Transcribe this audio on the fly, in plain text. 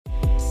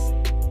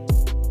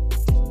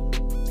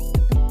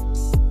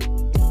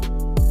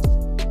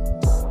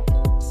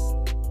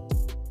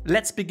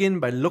Let's begin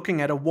by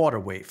looking at a water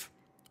wave.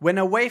 When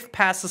a wave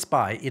passes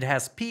by, it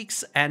has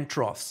peaks and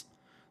troughs.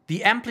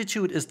 The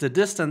amplitude is the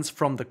distance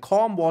from the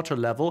calm water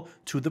level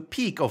to the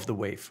peak of the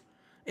wave.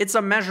 It's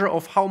a measure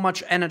of how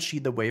much energy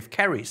the wave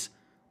carries.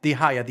 The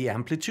higher the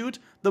amplitude,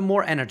 the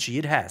more energy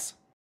it has.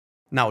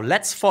 Now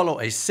let's follow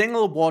a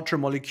single water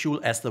molecule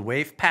as the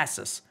wave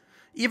passes.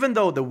 Even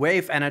though the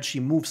wave energy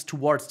moves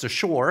towards the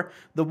shore,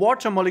 the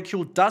water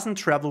molecule doesn't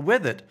travel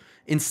with it.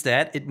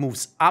 Instead, it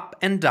moves up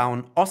and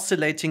down,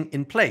 oscillating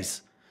in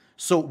place.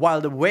 So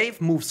while the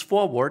wave moves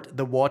forward,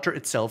 the water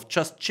itself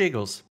just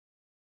jiggles.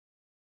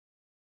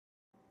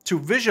 To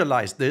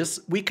visualize this,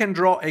 we can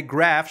draw a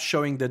graph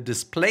showing the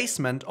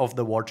displacement of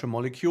the water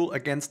molecule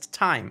against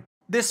time.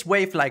 This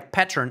wave-like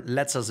pattern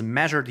lets us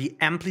measure the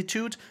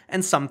amplitude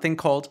and something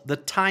called the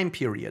time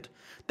period.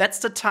 That's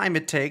the time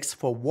it takes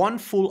for one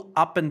full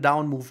up and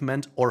down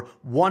movement or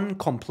one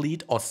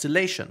complete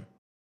oscillation.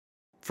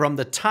 From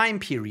the time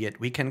period,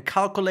 we can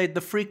calculate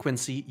the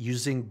frequency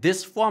using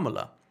this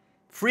formula.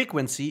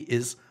 Frequency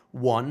is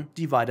 1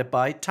 divided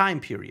by time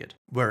period,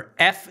 where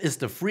f is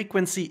the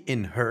frequency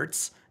in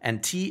hertz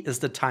and t is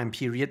the time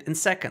period in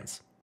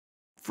seconds.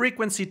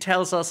 Frequency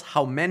tells us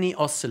how many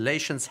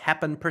oscillations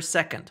happen per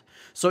second.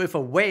 So if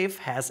a wave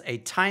has a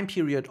time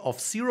period of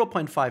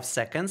 0.5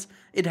 seconds,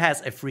 it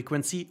has a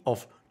frequency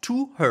of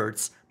 2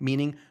 Hz,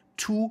 meaning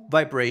 2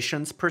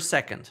 vibrations per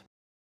second.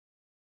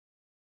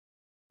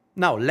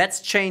 Now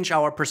let's change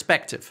our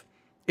perspective.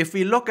 If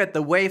we look at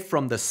the wave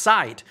from the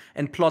side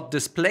and plot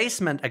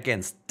displacement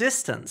against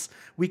distance,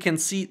 we can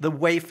see the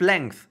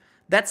wavelength.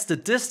 That's the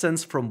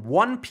distance from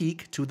one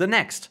peak to the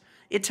next.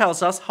 It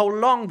tells us how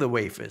long the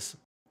wave is.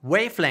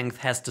 Wavelength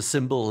has the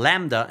symbol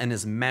lambda and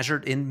is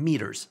measured in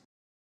meters.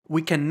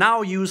 We can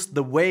now use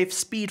the wave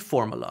speed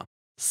formula.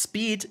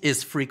 Speed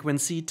is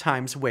frequency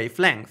times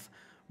wavelength,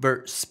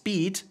 where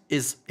speed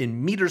is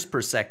in meters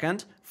per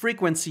second,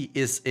 frequency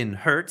is in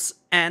hertz,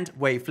 and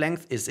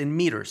wavelength is in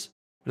meters.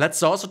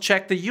 Let's also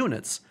check the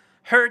units.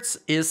 Hertz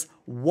is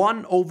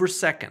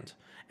 1/second,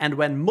 and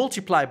when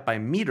multiplied by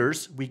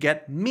meters, we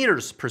get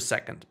meters per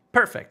second.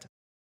 Perfect.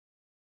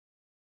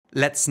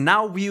 Let's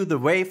now view the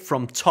wave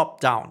from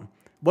top down.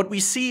 What we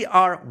see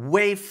are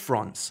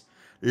wavefronts,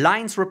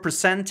 lines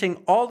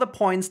representing all the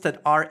points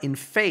that are in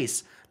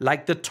phase,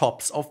 like the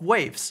tops of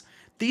waves.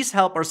 These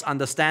help us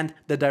understand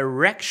the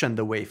direction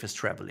the wave is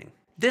traveling.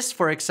 This,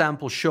 for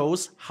example,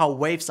 shows how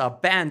waves are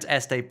bent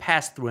as they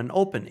pass through an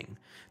opening.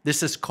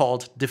 This is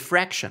called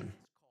diffraction.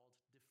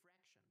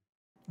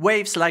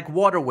 Waves like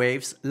water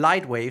waves,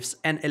 light waves,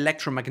 and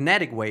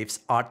electromagnetic waves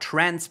are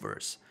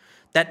transverse.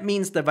 That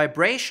means the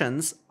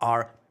vibrations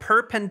are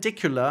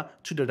perpendicular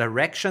to the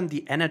direction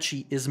the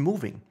energy is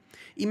moving.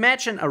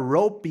 Imagine a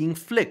rope being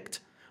flicked.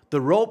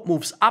 The rope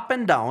moves up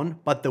and down,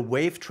 but the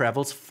wave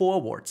travels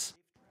forwards.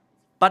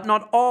 But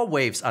not all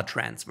waves are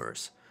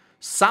transverse.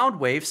 Sound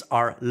waves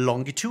are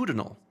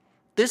longitudinal.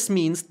 This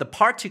means the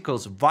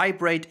particles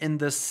vibrate in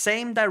the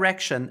same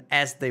direction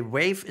as the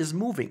wave is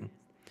moving.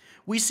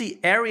 We see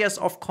areas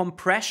of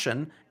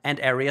compression and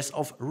areas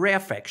of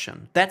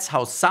rarefaction. That's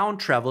how sound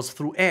travels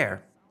through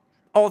air.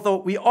 Although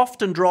we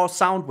often draw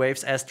sound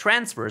waves as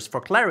transverse for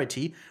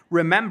clarity,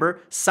 remember,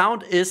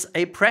 sound is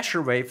a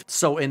pressure wave,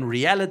 so in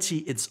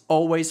reality it's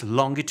always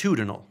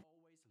longitudinal.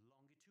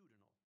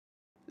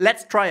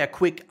 Let's try a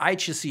quick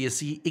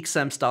IGCSE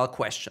exam-style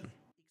question.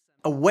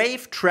 A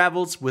wave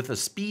travels with a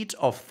speed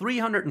of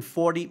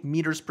 340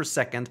 meters per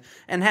second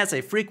and has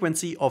a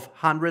frequency of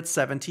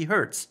 170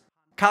 Hz.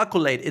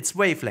 Calculate its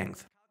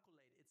wavelength.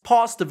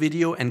 Pause the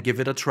video and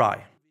give it a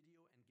try.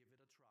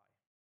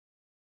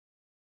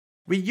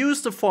 We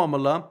use the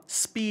formula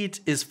speed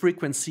is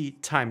frequency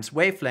times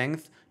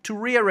wavelength to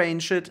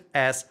rearrange it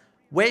as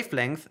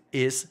wavelength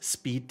is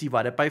speed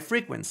divided by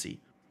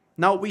frequency.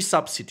 Now we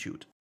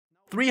substitute.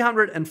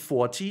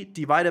 340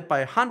 divided by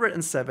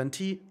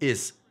 170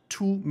 is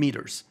 2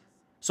 meters.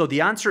 So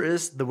the answer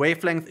is the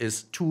wavelength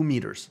is 2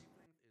 meters.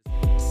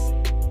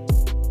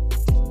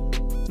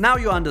 Now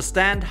you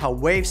understand how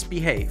waves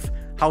behave,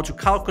 how to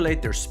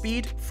calculate their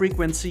speed,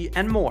 frequency,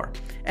 and more,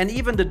 and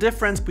even the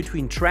difference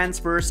between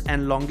transverse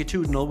and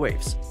longitudinal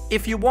waves.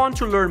 If you want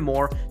to learn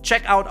more,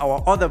 check out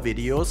our other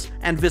videos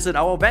and visit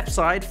our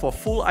website for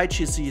full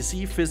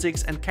IGCSE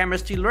Physics and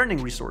Chemistry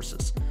learning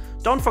resources.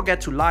 Don't forget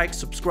to like,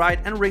 subscribe,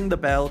 and ring the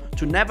bell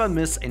to never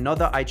miss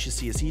another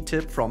IGCSE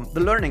tip from the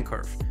learning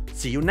curve.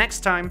 See you next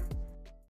time!